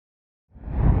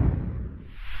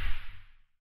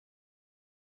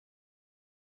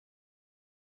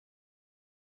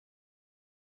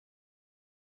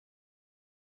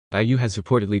IU has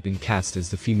reportedly been cast as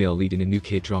the female lead in a new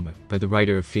K-drama by the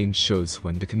writer of famed shows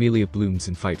When the Camelia Blooms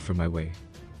and Fight for My Way.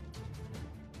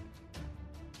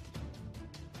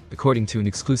 According to an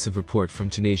exclusive report from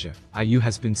Tunisia, IU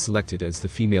has been selected as the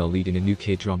female lead in a new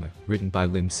K-drama, written by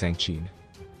Lim Sang-chin.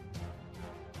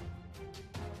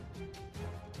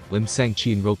 Lim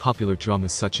Sang-chin wrote popular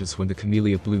dramas such as When the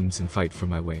Camelia Blooms and Fight for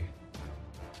My Way.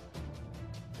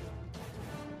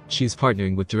 She is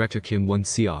partnering with director Kim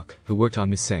Won-seok, who worked on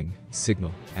Miss Seng,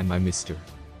 Signal, and My Mr.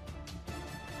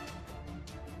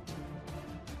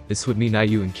 This would mean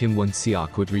IU and Kim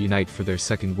Won-seok would reunite for their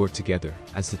second work together,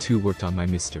 as the two worked on My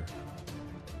Mr.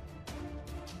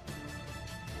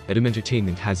 Edom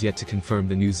Entertainment has yet to confirm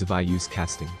the news of IU's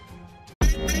casting.